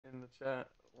chat.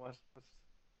 What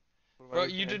am I Bro,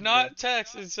 you looking at did here? not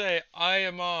text and say, I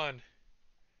am on.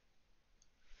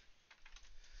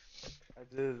 I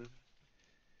did.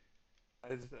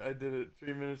 I did it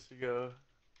 3 minutes ago.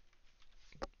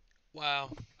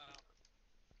 Wow.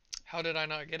 How did I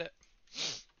not get it?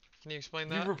 Can you explain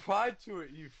You that? replied to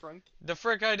it, you Frank. The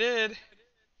frick I did.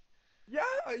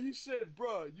 Yeah, you said,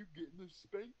 bro, you getting a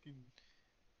spanking.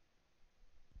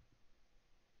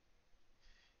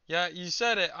 Yeah, you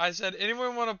said it. I said,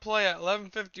 anyone want to play at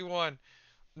 11:51?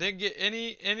 Didn't get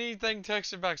anything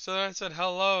texted back. So then I said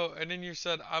hello, and then you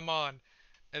said I'm on,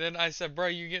 and then I said, bro,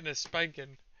 you getting a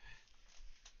spanking?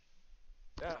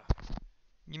 Yeah,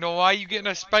 You know I why you said getting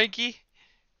a spanky?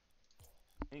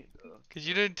 ain't though. Cause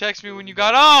you didn't text me So when what you does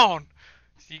got that? on.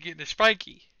 So you getting a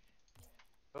spanky.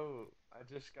 Oh, I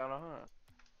just got on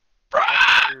Bruh!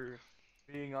 after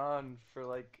being on for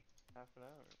like half an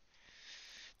hour.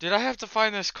 Dude, I have to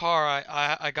find this car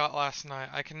I got last night.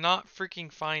 I cannot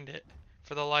freaking find it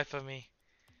for the life of me.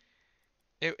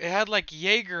 It had like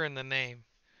Jaeger in the name,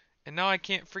 and now I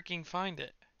can't freaking find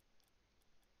it.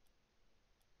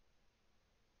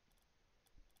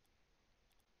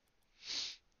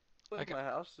 Like Like, my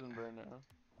house didn't burn down.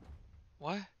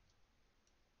 what?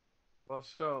 Well,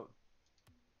 so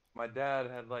my dad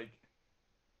had like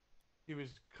he was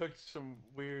cooked some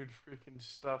weird freaking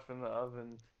stuff in the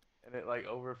oven, and it like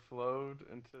overflowed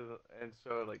and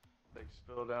so it like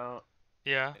spilled out,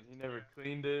 Yeah. and he never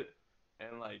cleaned it,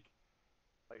 and like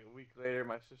a week later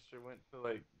my sister went to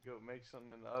like go make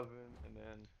something in the oven, and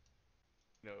then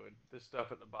this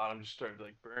stuff at the bottom just started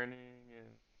like burning,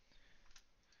 and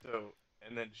so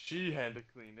and then she had to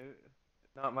clean it,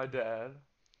 not my dad,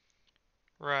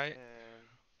 Right. and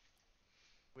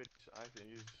which I think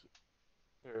is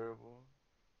terrible.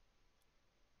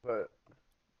 But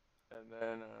and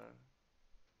then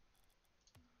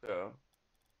so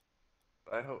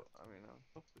I hope I mean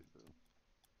hopefully the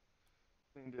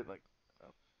cleaned it like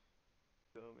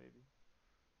so maybe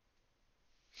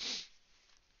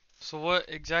So what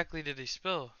exactly did he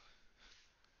spill?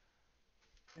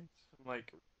 and some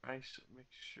like rice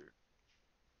mixture.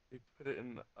 They put it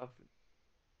in the oven,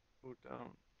 go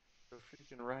down. The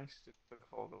freaking rice just took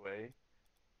all the way.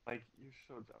 Like you're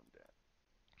so dumb, Dad.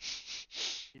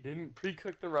 He didn't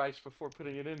pre-cook the rice before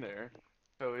putting it in there,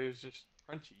 so it was just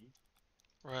crunchy.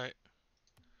 Right.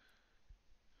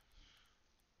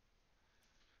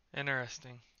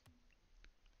 Interesting.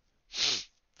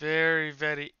 Very,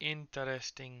 very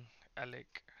interesting,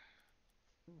 Alec.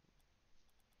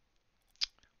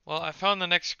 Well, I found the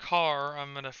next car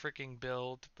I'm gonna freaking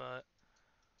build, but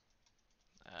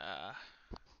uh,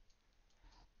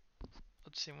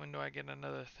 let's see, when do I get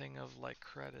another thing of like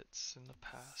credits in the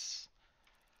pass?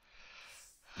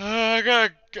 I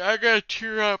gotta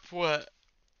cheer up what?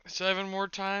 7 more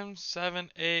times?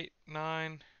 7, 8,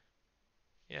 9.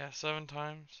 Yeah, 7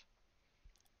 times.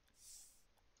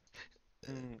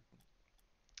 Mm.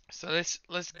 So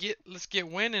let's get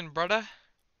winning, brother.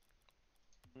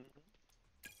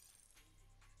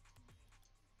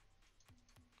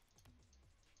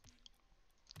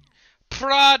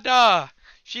 Prada.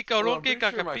 Chico, Well, don't I'm get pretty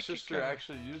sure my sister kakapikika.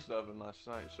 actually used the oven last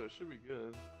night, so it should be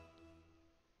good.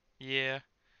 Yeah.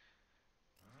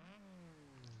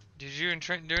 Did you and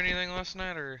Trent do anything last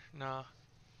night or nah?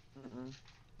 Mm-mm.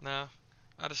 Nah.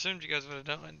 I'd assumed you guys would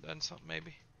have done something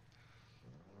maybe.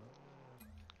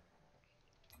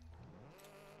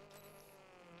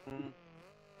 Mm.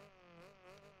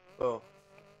 Oh.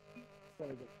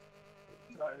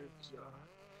 Tired, so.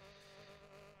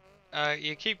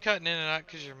 You keep cutting in and out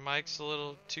because your mic's a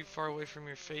little too far away from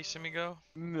your face, amigo.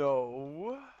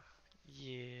 No.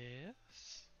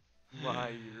 Yes.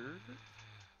 Meyer.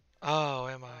 Oh,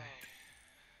 am I?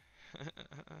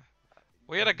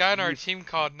 We had a guy on our You. team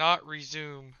called Not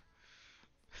Resume.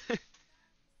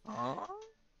 Huh?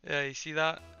 Yeah, you see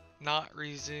that? Not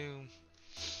Resume.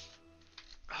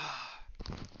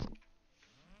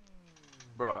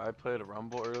 Bro, I played a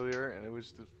Rumble earlier, and it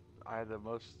was I had the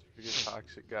most freaking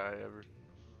toxic guy ever.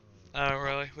 Oh,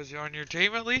 really? Was he on your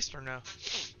team at least or no?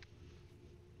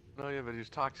 No, yeah, but he was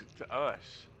toxic to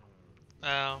us,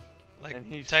 Oh, like and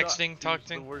he sucked. texting, He was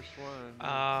the talking. worst one. Yeah.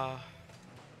 Uh,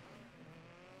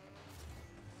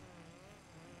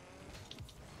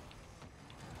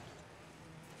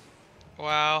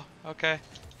 wow. Okay.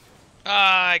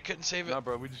 Ah, I couldn't save it. Nah,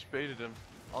 bro, we just baited him.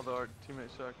 Although our teammate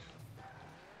sucks.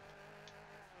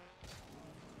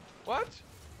 What?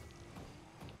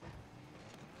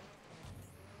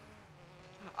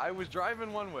 I was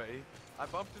driving one way, I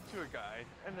bumped into a guy,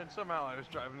 and then somehow I was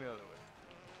driving the other way.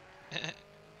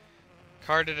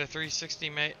 Car did a 360,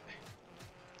 mate.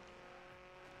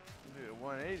 Dude,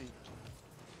 180.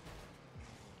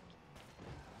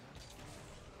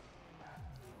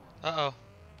 Uh-oh.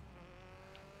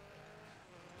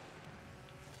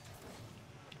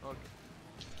 Okay.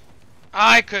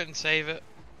 I couldn't save it.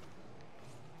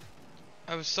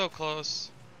 I was so close.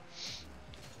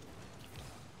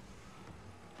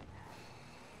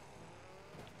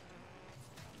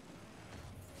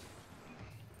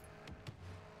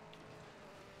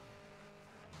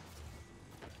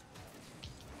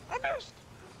 I missed.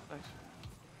 Nice.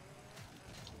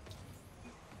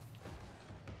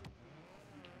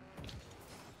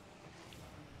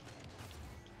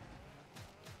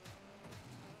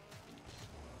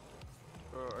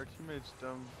 Bro, our teammate's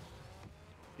dumb.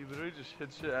 He literally just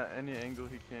hits it at any angle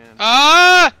he can.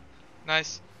 Ah!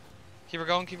 Nice. Keep her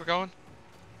going, keep her going.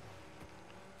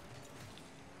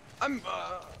 I'm nice.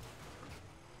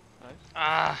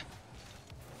 Ah!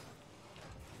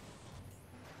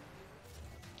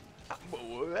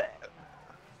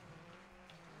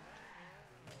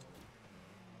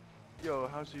 Yo,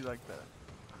 how's he like that?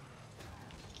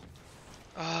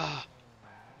 Ah!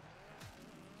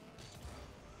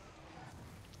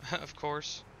 Of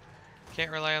course.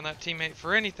 Can't rely on that teammate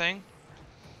for anything.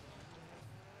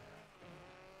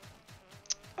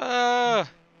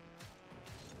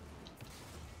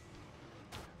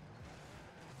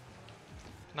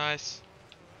 Nice.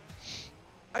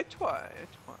 I try.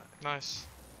 Nice.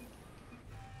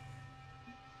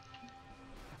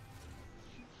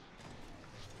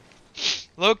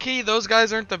 Low key, those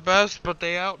guys aren't the best, but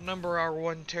they outnumber our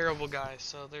one terrible guy,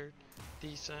 so they're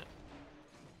decent.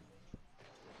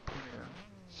 Yeah.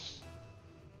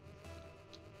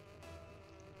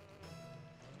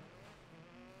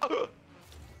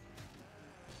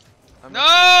 I'm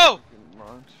No!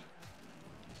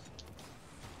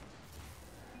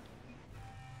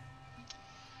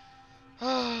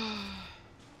 Oh,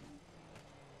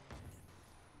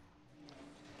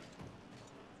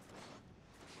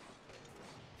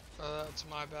 that's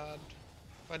my bad.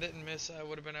 If I didn't miss it, I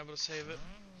would have been able to save it.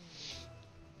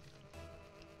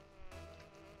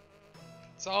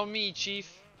 It's all me,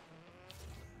 Chief.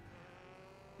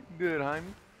 Good,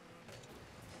 Jaime.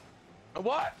 What?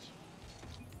 I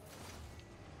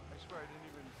swear I didn't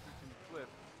even freaking flip.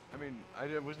 I mean, I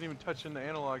wasn't even touching the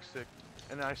analog stick,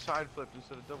 and I side flipped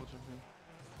instead of double jumping.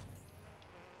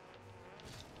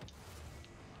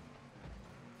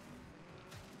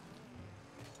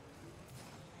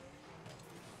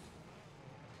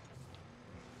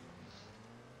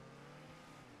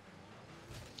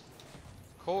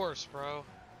 Of course, bro.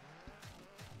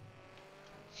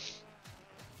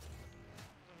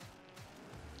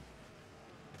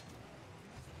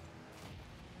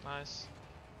 Nice.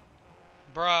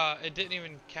 Bruh, it didn't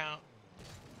even count.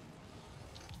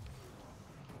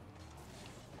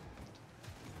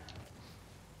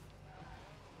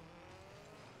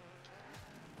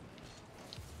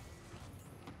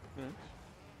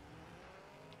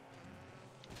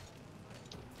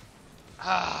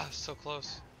 Ah, so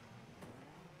close.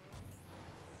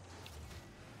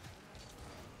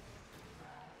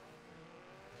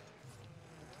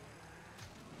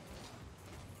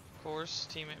 Of course,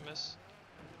 teammate miss.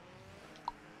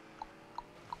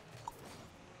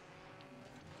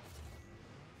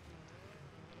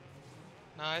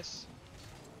 Nice.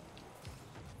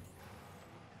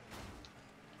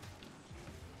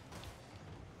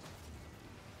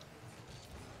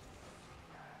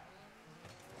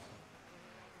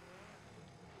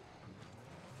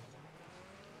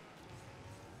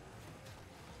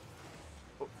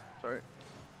 Oh, sorry.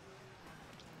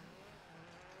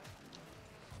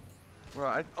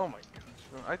 Bro, oh my gosh,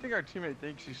 bro. I think our teammate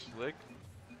thinks he's slick.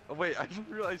 Oh wait, I just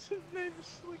realized his name is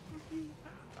Slick McGee.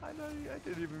 I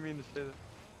didn't even mean to say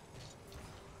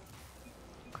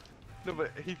that. No,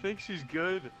 but he thinks he's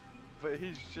good, but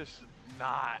he's just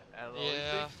not at all. He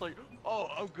Yeah. thinks like, oh,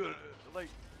 I'm good. Like,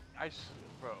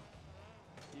 bro,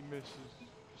 he misses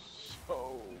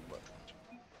so much.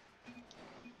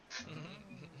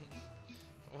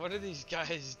 What are these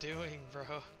guys doing, bro?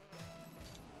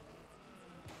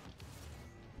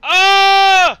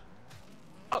 Ah!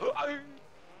 Oh, almost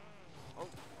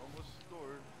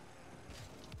scored.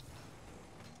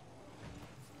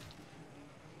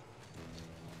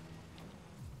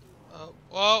 Oh,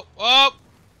 whoa, whoa!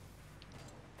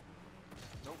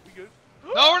 Nope, we good.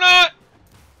 No, we're not!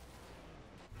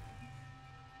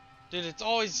 Dude, it's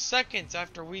always seconds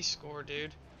after we score,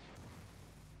 dude.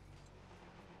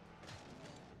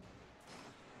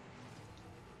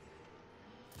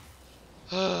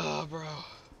 Ah, bro.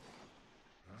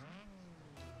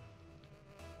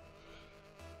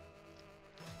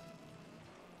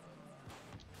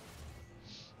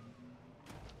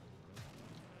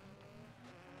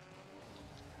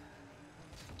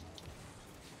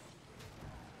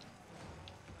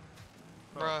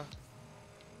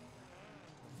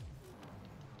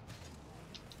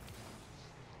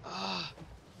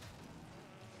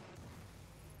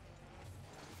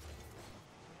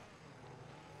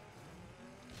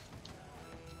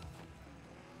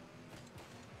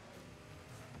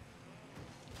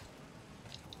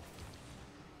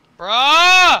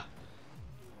 Bruh!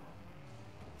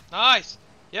 Nice.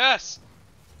 Yes.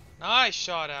 Nice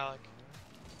shot, Alec.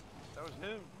 That was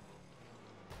him.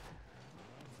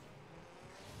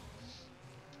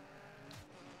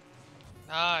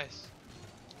 Nice.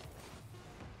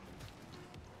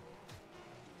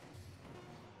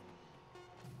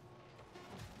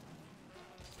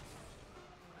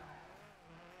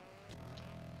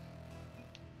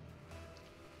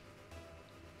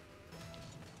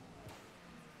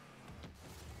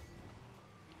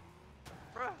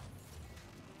 Bruh.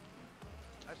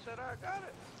 I said I got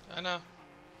it. I know.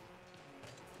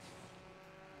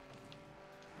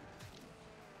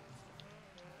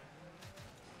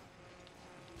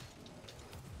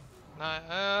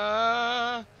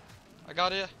 I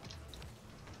got it.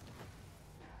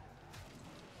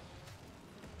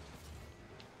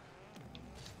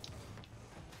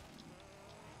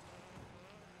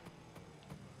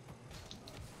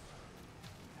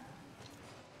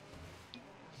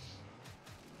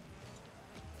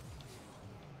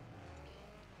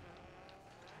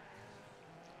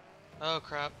 Oh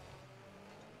crap.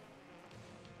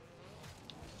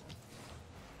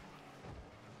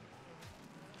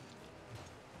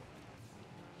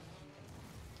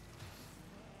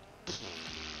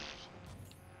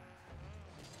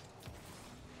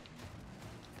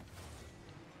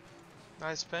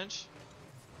 Nice pinch.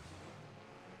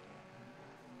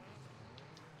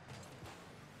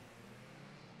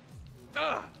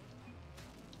 Ugh.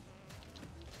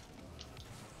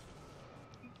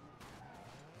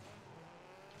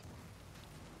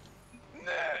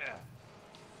 Nah.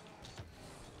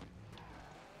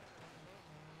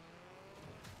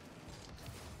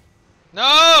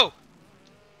 No!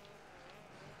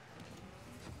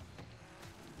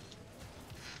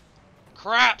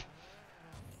 Crap!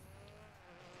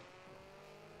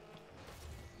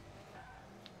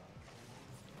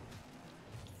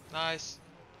 Nice.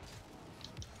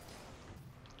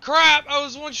 Crap! I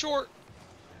was one short.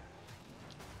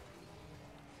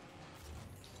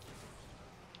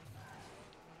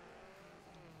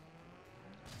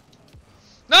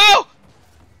 No!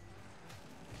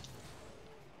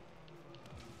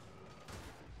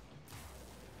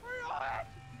 Where you at?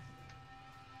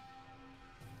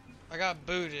 I got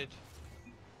booted.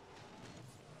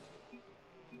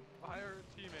 Fire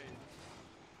a teammate.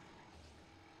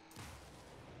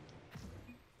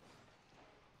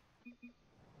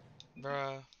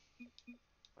 Bruh.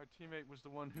 Our teammate was the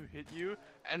one who hit you,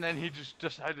 and then he just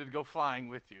decided to go flying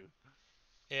with you.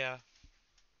 Yeah.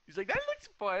 He's like, that looks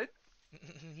fun.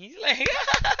 He's like,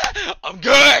 I'm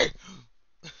gay!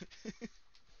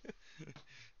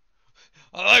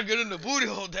 I like getting the booty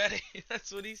hole, daddy.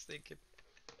 That's what he's thinking.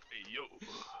 Hey, yo.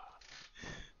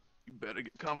 You better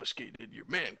get confiscated your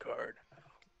man card.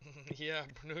 Yeah,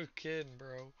 no kidding,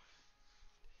 bro.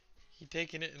 He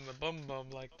taking it in the bum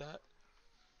bum like that.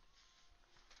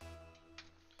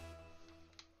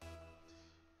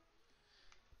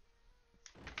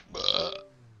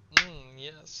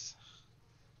 Yes.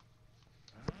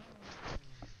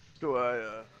 So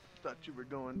I thought you were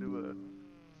going to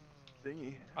a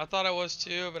thingy. I thought I was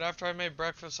too, but after I made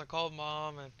breakfast, I called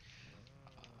mom and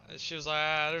she was like,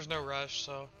 ah, there's no rush.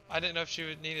 So I didn't know if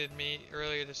she needed me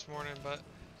earlier this morning, but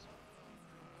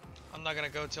I'm not gonna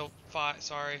go till 5.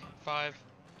 Sorry, 5.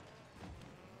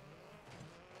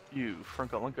 You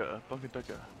Frunkalunka, Bunka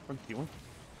Ducka, Funky Wunky.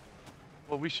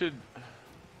 Well, we should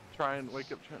try and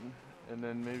wake up Trenton, and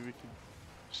then maybe we could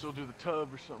still do the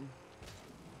tub or something.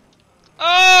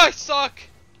 Oh, I suck!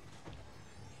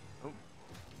 Oh.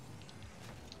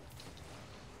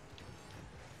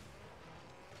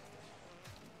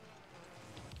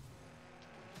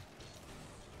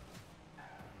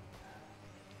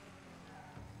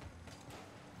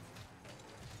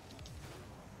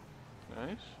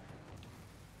 Nice.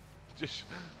 Just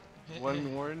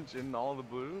one orange and all the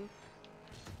blue.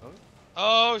 Oh.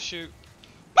 Oh, shoot.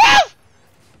 Ah!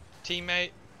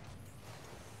 Teammate.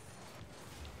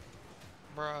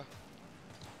 Bruh.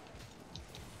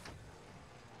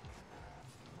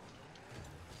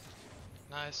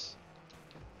 Nice.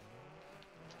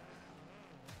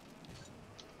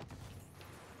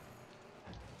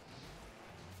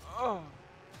 Oh.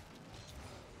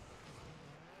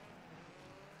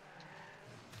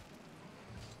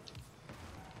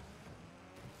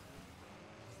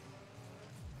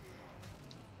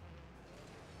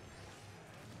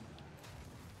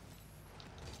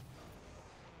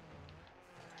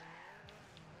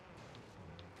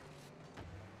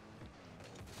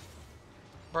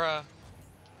 Bruh.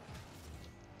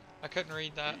 I couldn't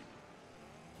read that.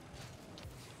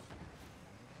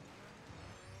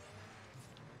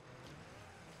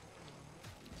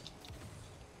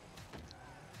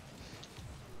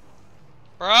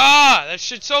 Bruh, that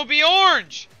should so be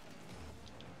orange.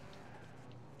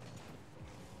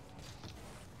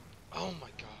 Oh my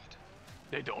god.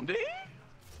 They don't they?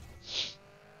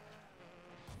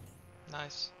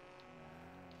 Nice.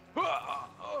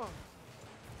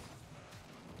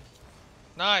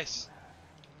 Nice.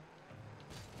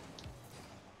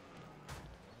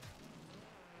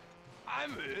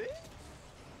 I'm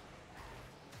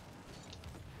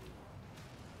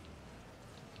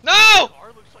No!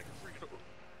 car looks like a freaking.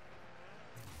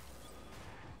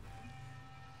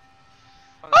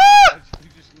 Ah! You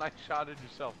just nice shotted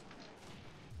yourself.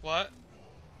 What?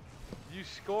 You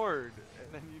scored,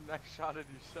 and then you nice shotted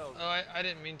yourself. Oh, I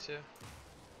didn't mean to.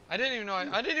 I didn't even know.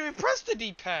 I didn't even press the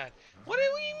D-pad. What do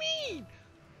you mean?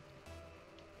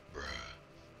 Bruh.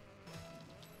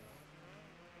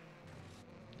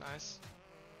 Nice.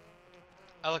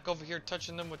 I look over here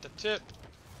touching them with the tip.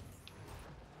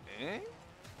 Eh?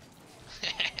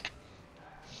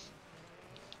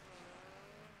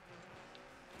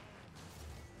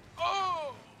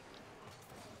 Oh!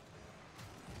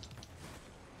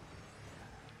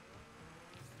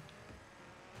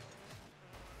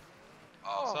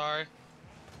 Oh! Sorry.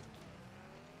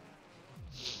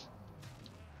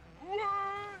 What?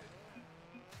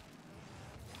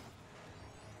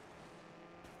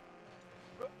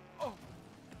 Oh!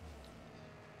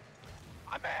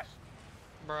 I missed!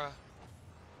 Bruh.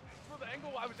 For the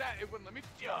angle I was at, it wouldn't let me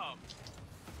jump.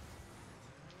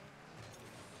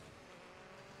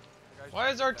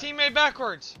 Why is our teammate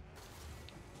backwards?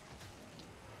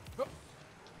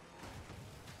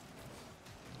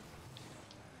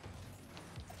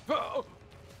 Oh.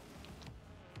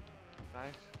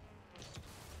 Nice.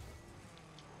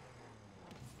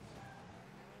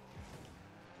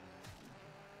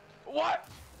 What?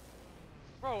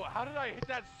 Bro, how did I hit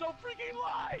that so freaking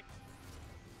light?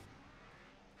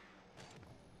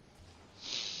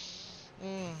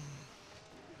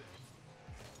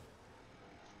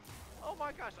 Oh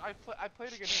my gosh, I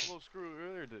played against Little Screw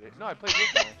earlier today. No, I played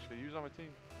with him actually. He was on my team.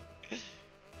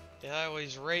 Yeah, well,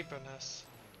 he's raping us.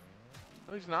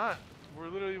 No, he's not. We're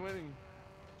literally winning.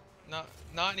 Not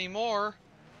anymore.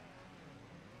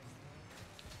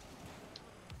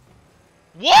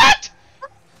 What?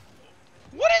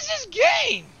 What is this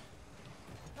game?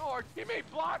 No, our teammate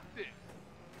blocked it.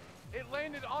 It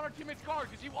landed on our teammate's car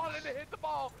because he wanted to hit the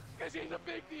ball because he's a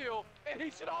big deal and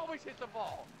he should always hit the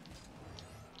ball.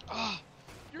 Ah,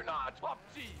 You're not a top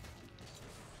G.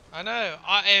 I know.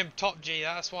 I am top G.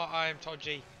 That's why I am top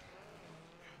G.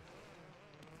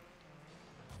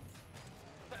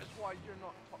 That's why you're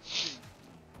not top G.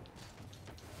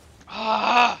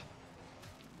 Ah!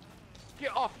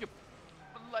 Get off your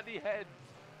bloody head.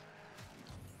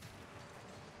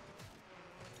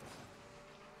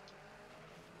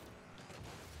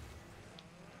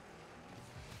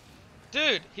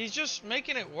 Dude, he's just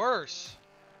making it worse.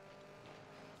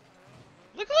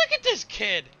 Look at this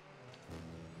kid.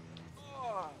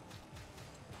 Oh.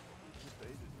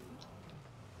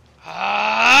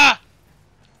 Ah!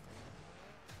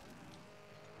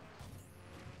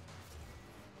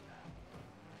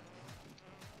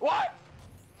 What?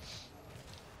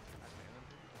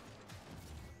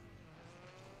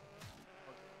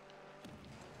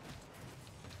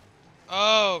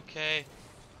 Okay.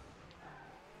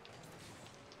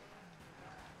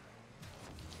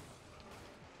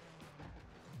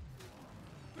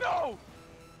 No!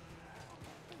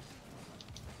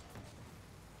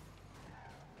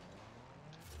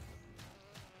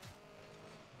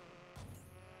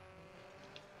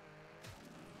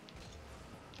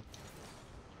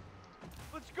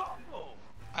 Let's go!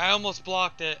 I almost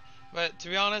blocked it, but to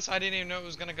be honest, I didn't even know it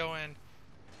was gonna go in.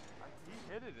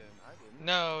 He hit it in, I didn't.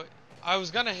 No, I was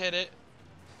gonna hit it.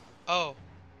 Oh.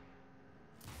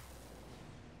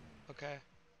 Okay.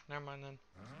 Never mind then.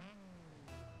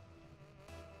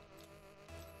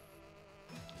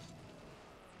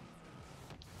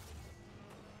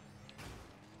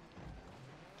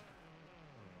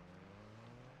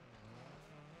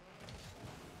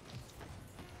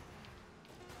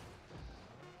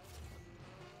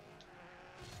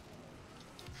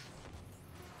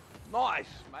 Nice,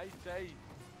 matey.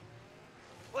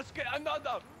 Let's get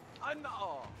another.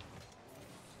 Oh.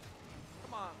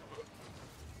 Come on.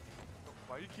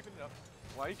 Why are you keeping it up?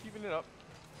 Why are you keeping it up?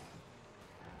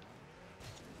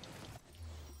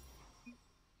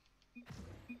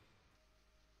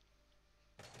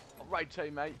 Alright,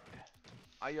 teammate.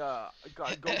 I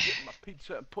gotta go get my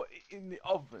pizza and put it in the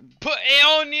oven. Put it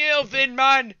on the oven,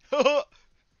 man!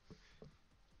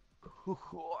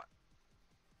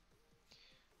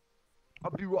 I'll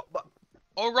be right back.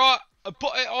 Alright, I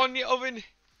put it on the oven.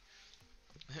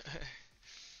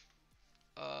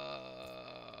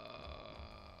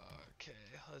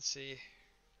 Let's see.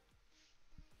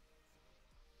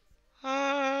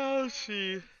 Let's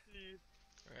see.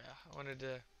 Yeah, I wanted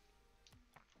to.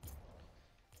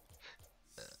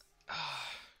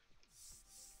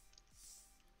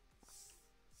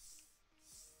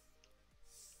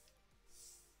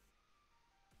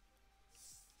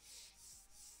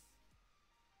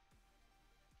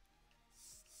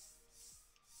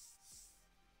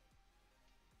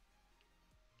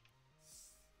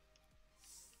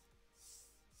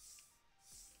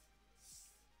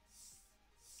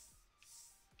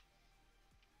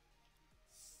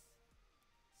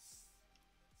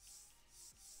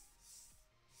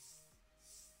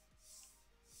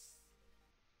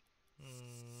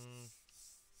 Mm,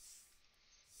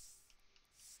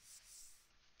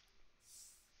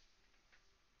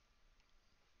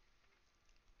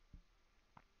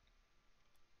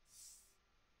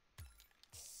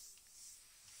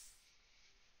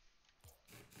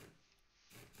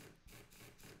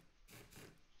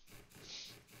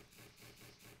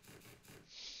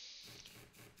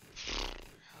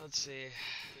 let's see.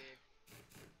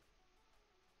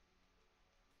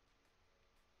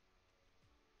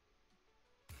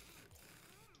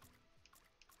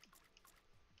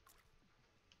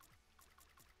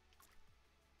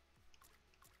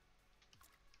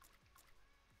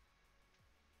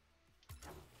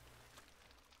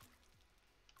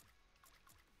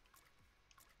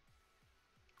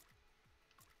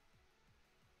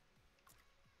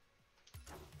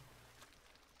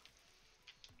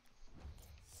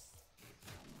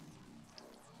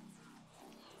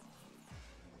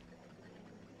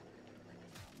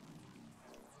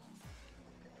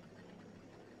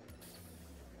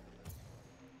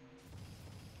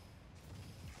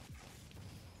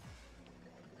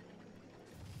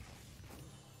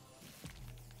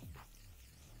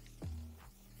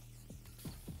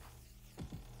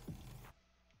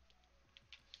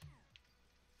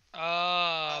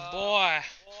 Boy.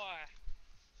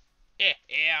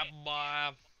 Yeah,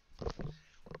 boy.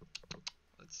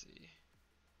 Let's see.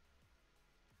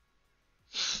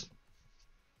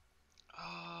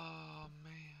 Oh,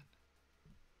 man.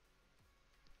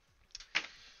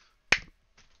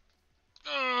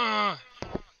 Ugh.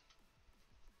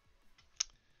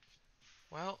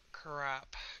 Well,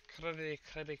 crap. Crap.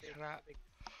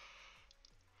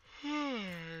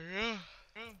 Yeah.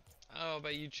 I don't know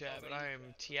about you, Chad, but I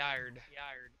am tired.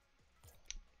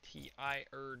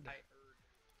 Tired.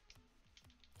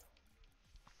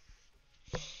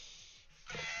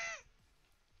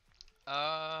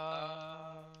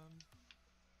 Um.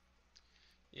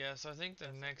 Yeah, so I think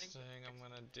the next thing I'm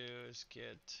gonna do is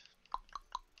get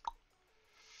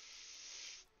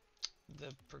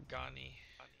the Pagani.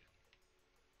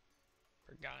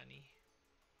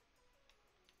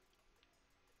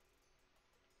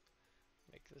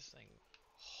 Make this thing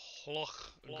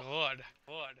look good.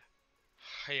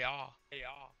 Yeah.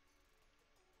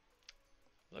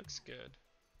 Looks good.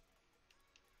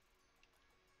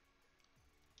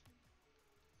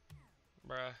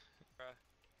 Bruh.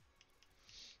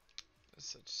 That's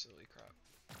such silly crap.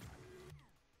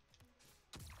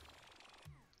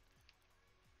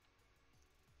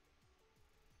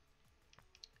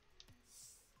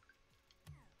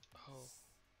 Oh.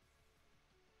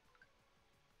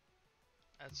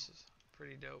 That's just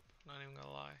pretty dope. Not even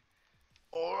gonna lie.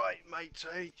 Alright,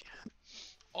 matey.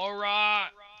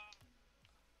 Alright.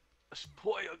 Let's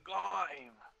play a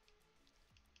game.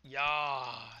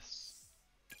 Yas.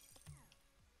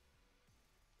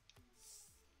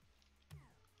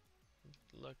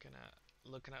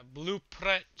 Looking at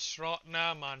blueprints right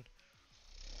now, man.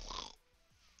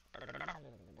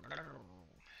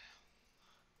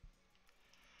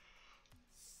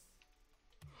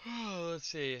 Let's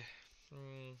see.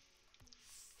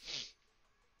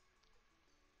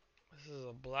 This is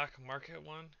a black market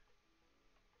one.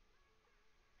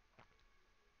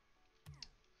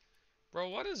 Bro,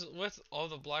 what is with all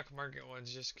the black market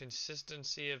ones? Just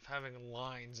consistency of having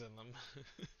lines in them.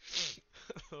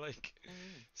 Like,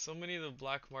 so many of the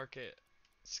black market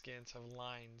skins have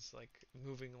lines, like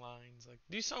moving lines. Like,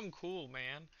 do something cool,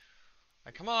 man.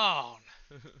 Like, come on.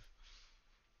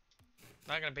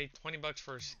 Not gonna pay 20 bucks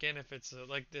for a skin if it's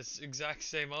like this exact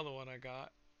same other one I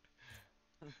got.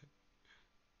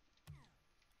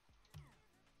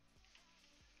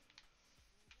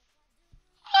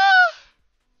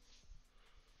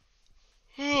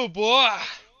 Oh boy.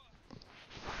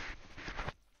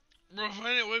 Bro, if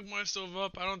I didn't wake myself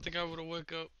up, I don't think I would have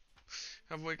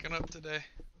waken up today.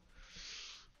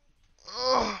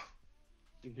 Ugh.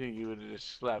 You think you would have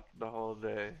just slept the whole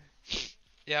day?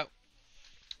 Yep.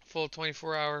 Full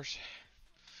 24 hours.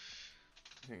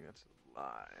 I think that's a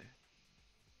lie.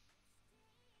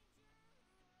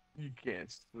 You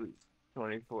can't sleep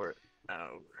 24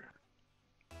 hours.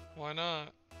 Why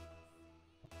not?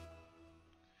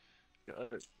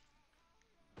 God,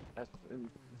 that's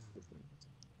inconsistent.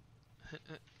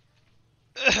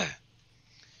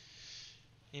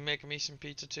 You making me some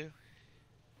pizza too?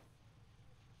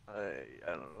 I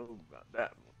don't know about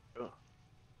that one. Ugh.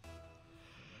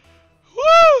 Woo!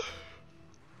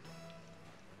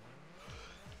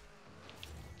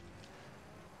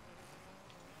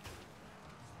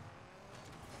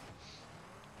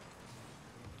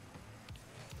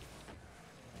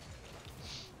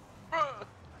 Ugh.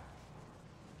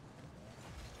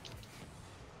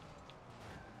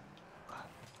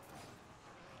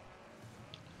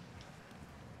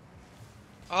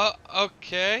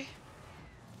 Okay.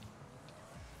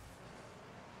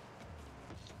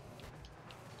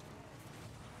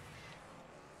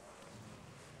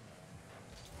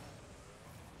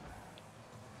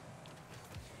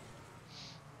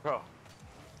 Bro,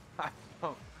 I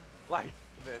don't like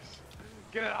this.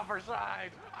 Get it off our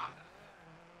side.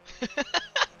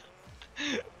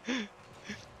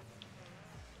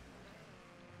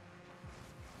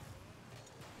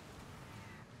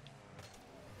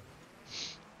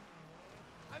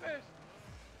 I missed.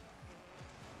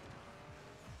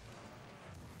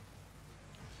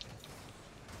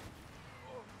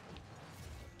 Oh,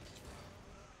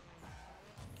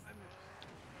 I missed.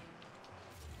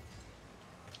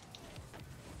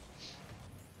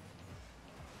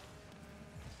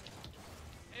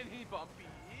 And he bumpy.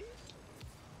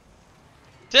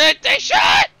 Did they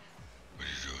shot? What are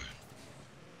you doing?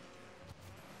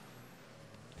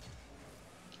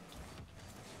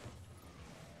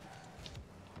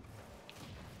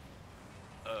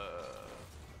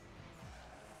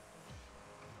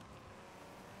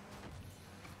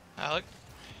 Alec,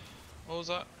 what was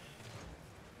that?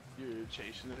 You're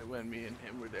chasing it when me and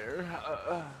him were there.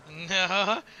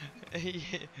 No.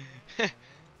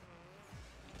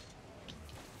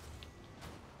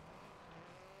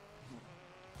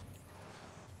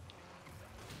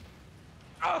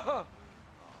 Uh,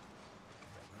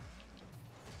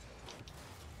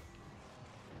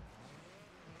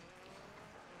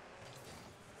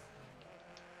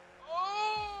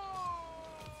 oh!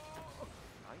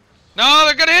 Nice. No,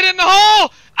 they're gonna hit it in the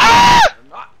hole! Ah! They're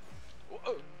not.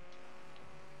 Whoa.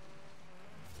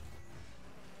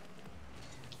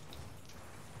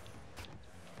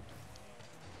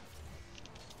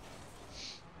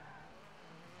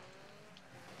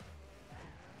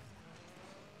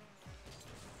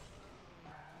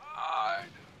 I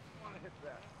didn't want to hit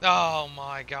that. Oh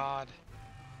my god.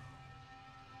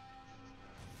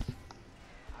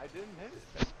 I didn't hit it.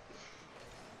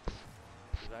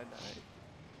 Did I die?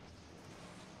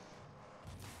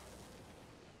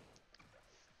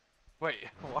 Wait,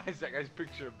 why is that guy's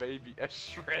picture a baby? A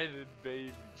shredded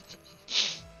baby.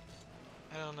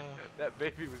 I don't know. That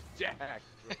baby was jacked.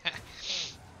 Bro.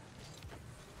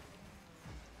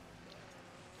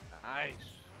 Nice.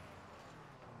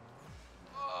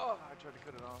 Oh, I tried to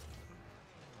cut it off.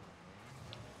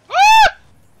 Ah!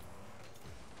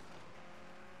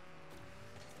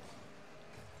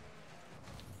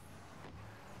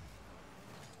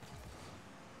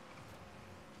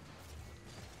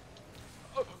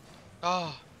 Oh.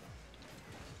 Oh.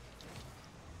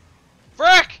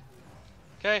 Frick!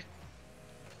 Okay.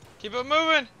 Keep it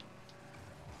moving.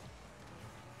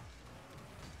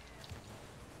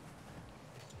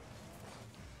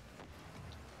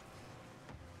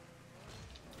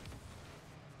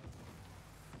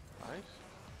 Nice.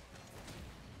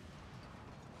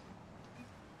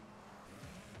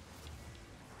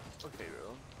 Okay,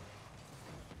 bro.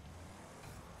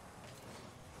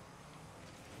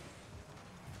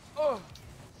 Oh.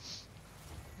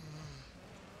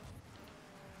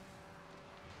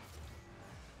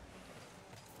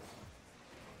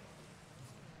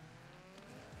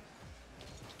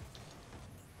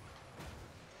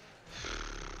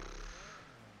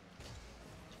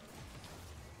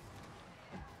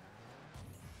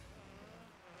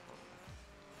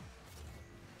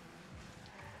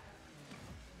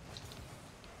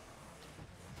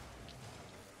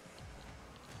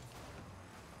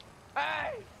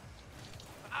 Hey!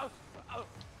 Ow! Ow!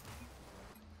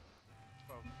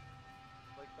 Bro,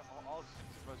 like all six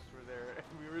of us were there, and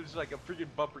we were just like a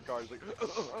freaking bumper car. It's like,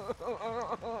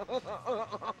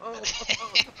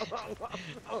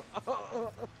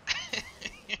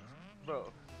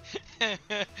 bro.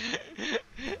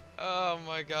 Oh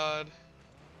my god.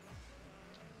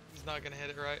 He's not gonna hit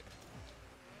it right.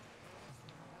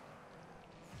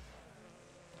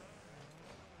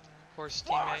 Poor What was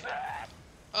teammate. that?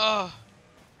 Oh.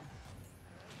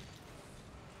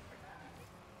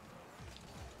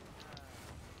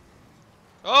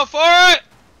 Go for it!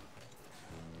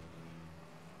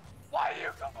 Why are you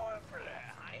going for that?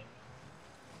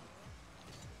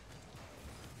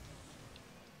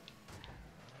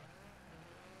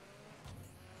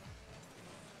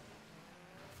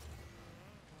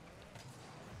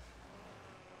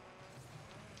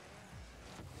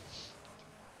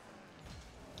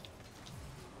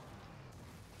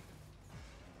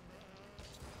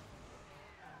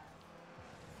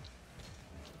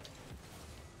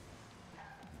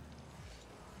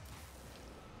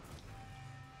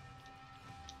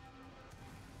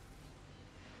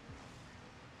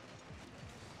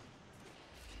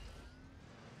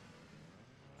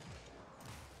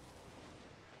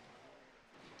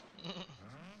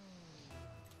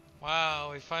 Wow,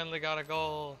 we finally got a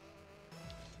goal.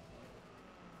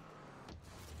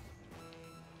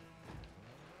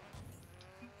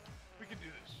 We can do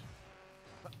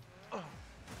this.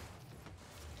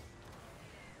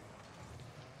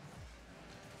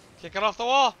 Kick it off the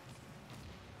wall.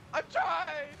 I'm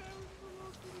trying.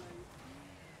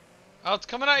 Oh, it's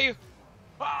coming at you.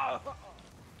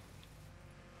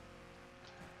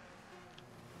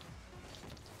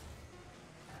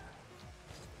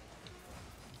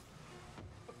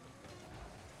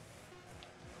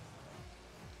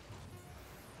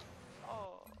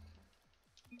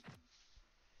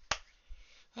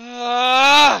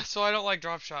 So I don't like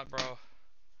drop shot, bro.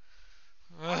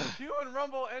 I'm doing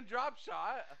rumble and drop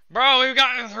shot. Bro, we've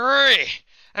gotten 3,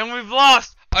 and we've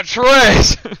lost a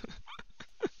trace. And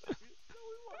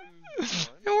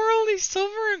we're only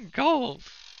silver and gold.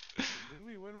 Did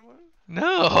we win one?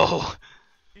 No.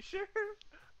 You sure?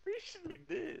 Pretty sure we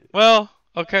did. Well,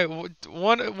 okay,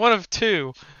 one of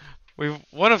 2.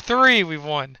 One of 3 we've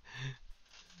won.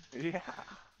 Yeah.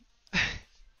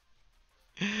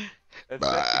 That's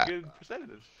a good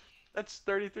percentage. That's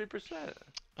 33%.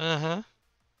 Uh-huh.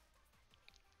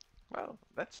 Wow,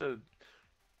 that's a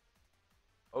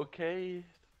okay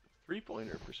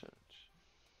 3-pointer percentage.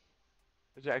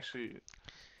 It's actually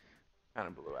kind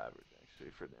of below average,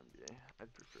 actually, for the NBA.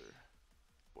 I'd prefer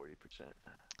 40%.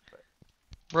 But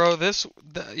Bro,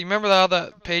 you remember how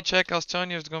that paycheck I was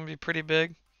telling you was going to be pretty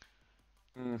big?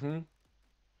 mm-hmm.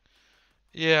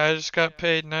 Yeah, I just got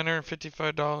paid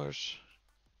 $955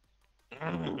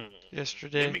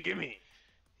 yesterday. Gimme.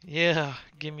 Yeah,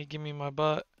 gimme my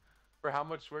butt. For how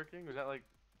much working? Was that like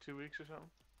 2 weeks or something?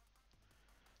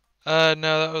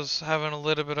 No, that was having a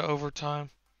little bit of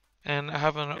overtime and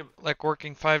having like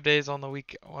working 5 days on the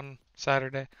week on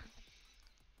Saturday.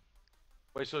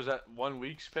 Wait, so is that 1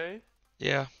 week's pay?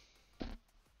 Yeah.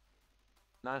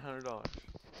 $900.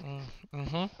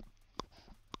 Mm-hmm.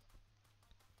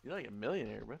 You're like a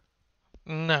millionaire, bro.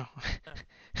 No.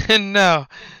 No.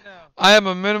 I am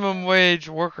a minimum wage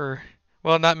worker.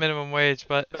 Well, not minimum wage,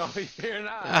 but No, you're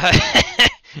not.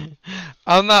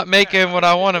 I'm not making what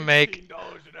I want to make. $18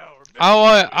 an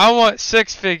hour. I want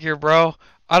 6-figure, bro.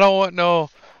 I don't want no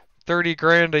 30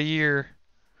 grand a year.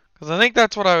 Cuz I think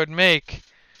that's what I would make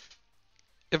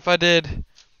if I did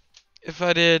If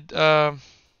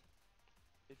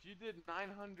you did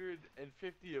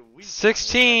 950 a week,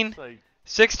 16 that's like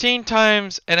 16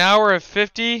 times an hour of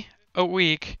 50 a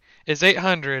week is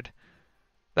 800.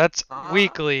 That's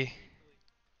weekly.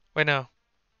 Wait, no.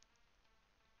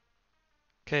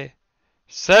 Okay.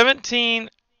 16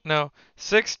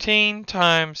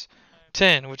 times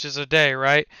 10, which is a day,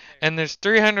 right? And there's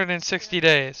 360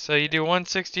 days. So you do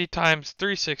 160 times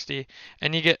 360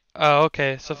 and you get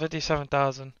okay, so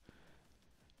 57,000.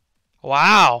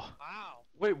 Wow.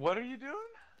 Wait, what are you doing?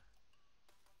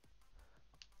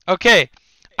 Okay.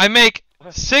 I make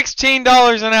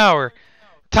 $16 an hour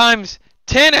times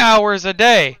 10 hours a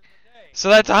day. So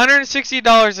that's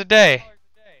 $160 a day.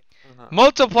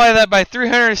 Multiply that by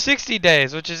 360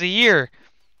 days, which is a year,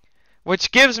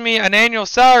 which gives me an annual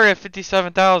salary of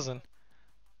 $57,000.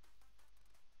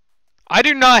 I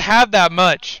do not have that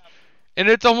much, and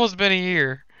it's almost been a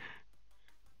year.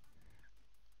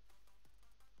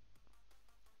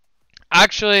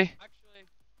 Actually,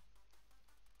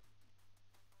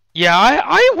 yeah,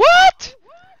 I what?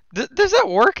 Does that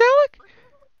work, Alec?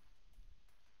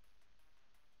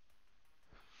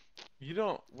 You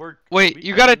don't work. Wait, weekends.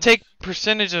 you gotta take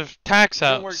percentage of tax You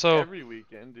out. don't work So every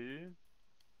weekend, do you?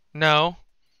 no,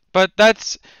 but I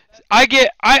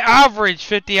average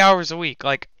 50 hours a week.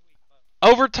 Like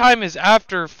overtime is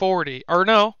after 40, or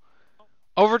no,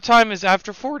 overtime is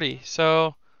after 40.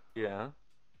 So Yeah.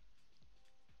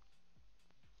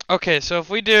 okay, so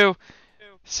if we do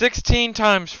 16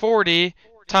 times 40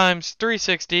 times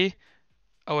 360.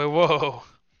 Oh wait, whoa.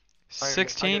 Alright, I gotta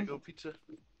 16 go pizza.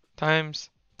 times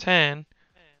 10.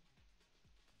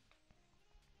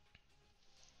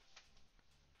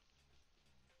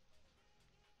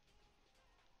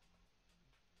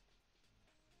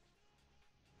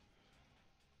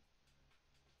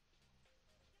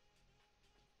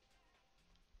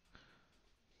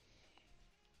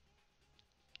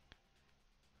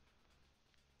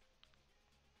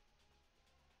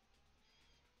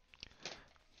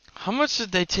 How much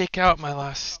did they take out my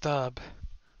last stub?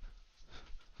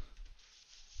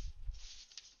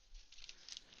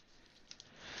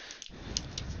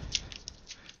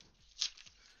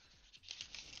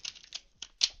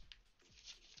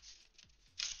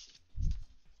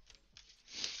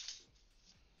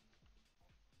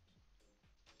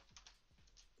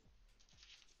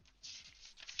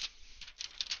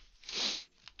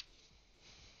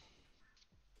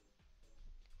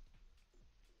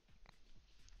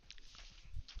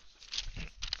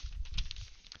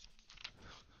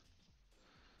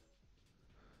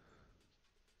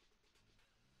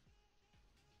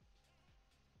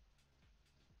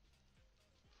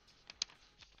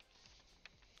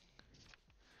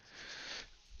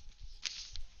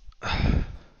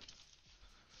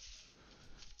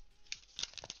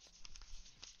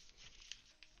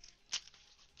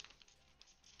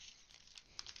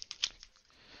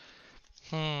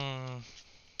 Hmm.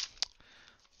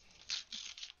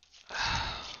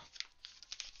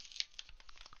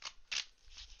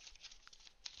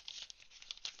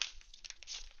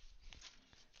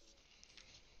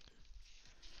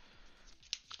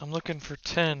 I'm looking for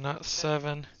 10, not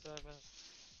 7.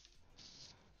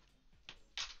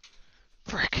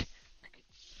 Frick.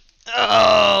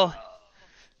 Oh!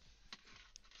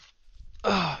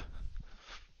 Ugh.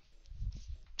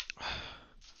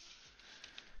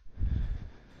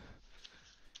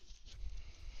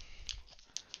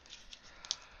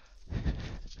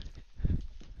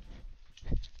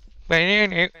 No,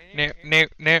 no, no,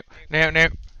 no, no, no.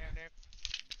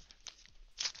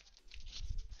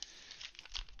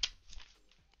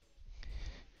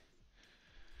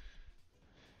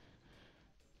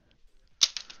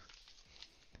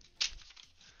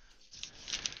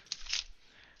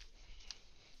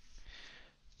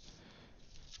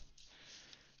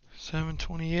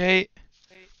 $7.28.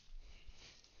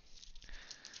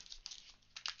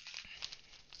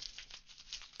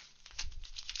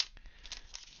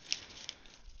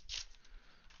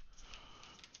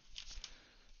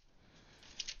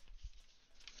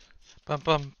 Bum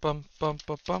bum bum bum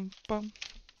bum bum bum.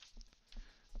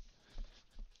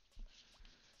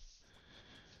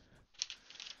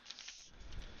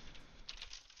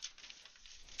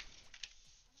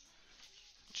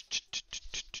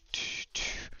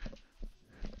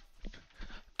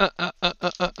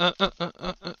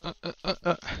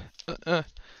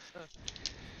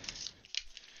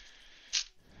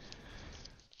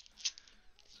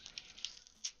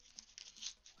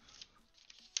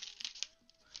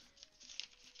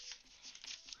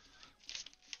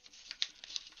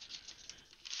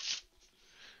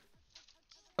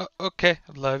 Okay,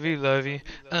 love you. Need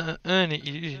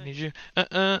you.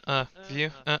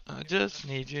 You. Just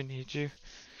need you.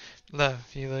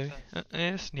 Love you.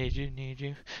 Just need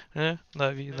you.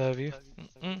 Love you. Love you.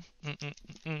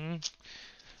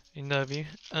 Need you.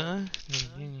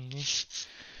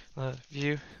 Love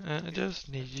you. Just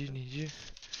need you.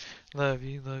 Love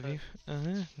you.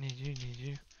 Need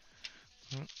you.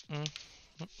 Mm, mm,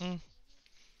 mm.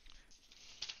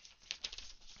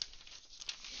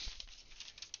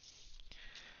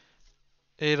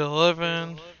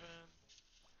 811.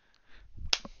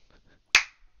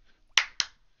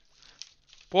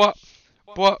 What?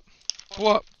 What?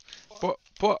 What? What?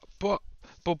 What?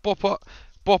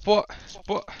 What?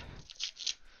 What?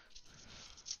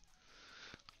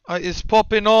 It's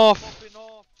popping off.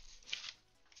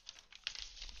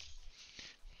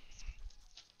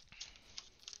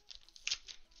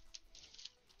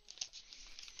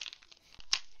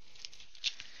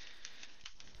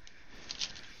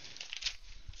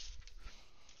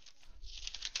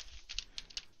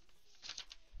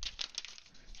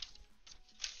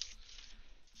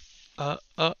 Uh,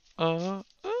 uh, uh,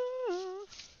 uh.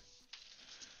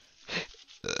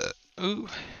 Ooh.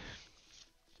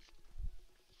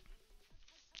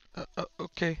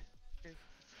 Okay.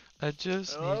 I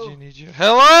just Hello? need you.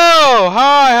 Hello!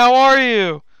 Hi, how are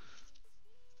you?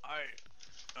 I,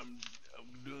 I'm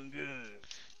doing good.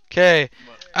 Okay.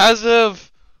 My, As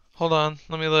of. Hold on,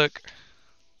 let me look.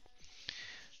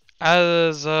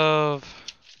 As of.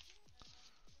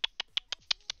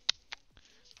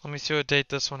 Let me see what date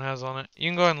this one has on it. You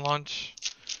can go ahead and launch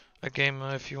a game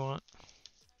if you want.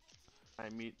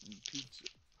 I'm eating pizza.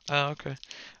 Oh, okay.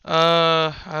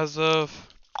 As of,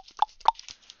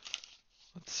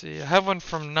 let's see, I have one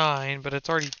from 9, but it's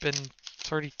already 10.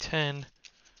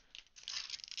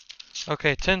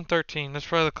 Okay, 10:13. That's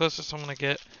probably the closest I'm gonna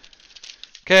get.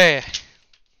 Okay.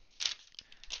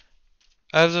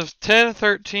 As of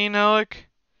 10:13, Alec,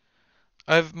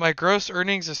 my gross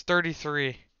earnings is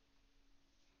 33.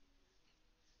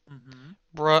 Mm-hmm.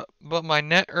 But my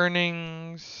net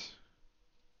earnings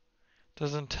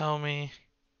doesn't tell me.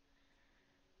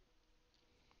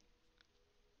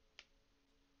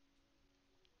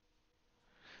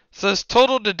 Says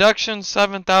total deduction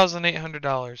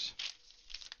 $7,800.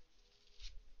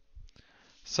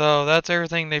 So that's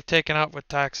everything they've taken out with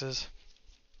taxes.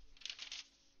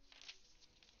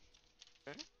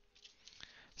 Okay.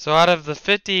 So out of the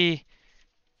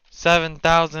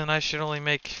 57,000, I should only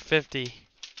make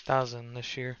 50,000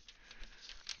 this year.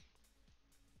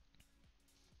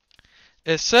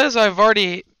 It says I've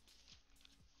already,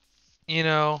 you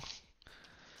know,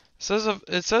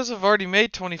 it says I've already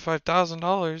made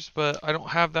 $25,000, but I don't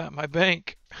have that in my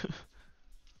bank.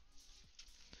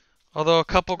 Although a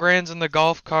couple grand's in the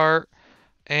golf cart,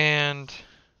 and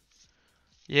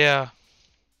yeah.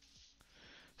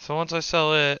 So once I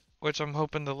sell it, which I'm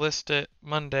hoping to list it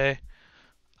Monday,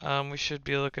 we should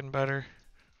be looking better.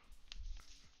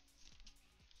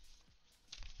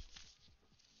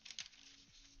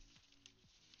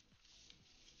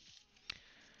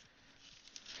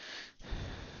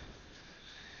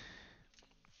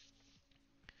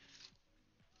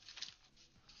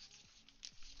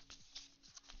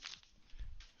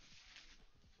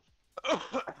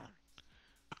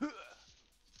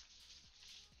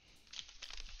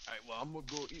 Alright, well, I'm gonna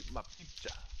go eat my pizza.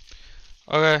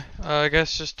 Okay, I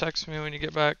guess just text me when you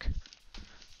get back.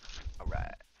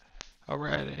 Alright.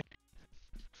 Alrighty.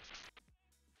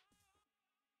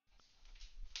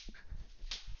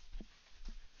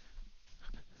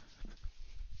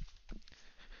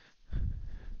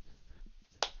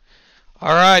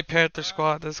 Alright, Panther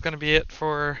Squad, that's gonna be it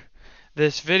for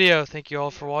this video. Thank you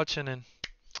all for watching, and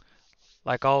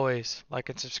like always, like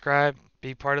and subscribe,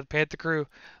 be part of the Panther crew.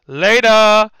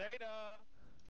 Later!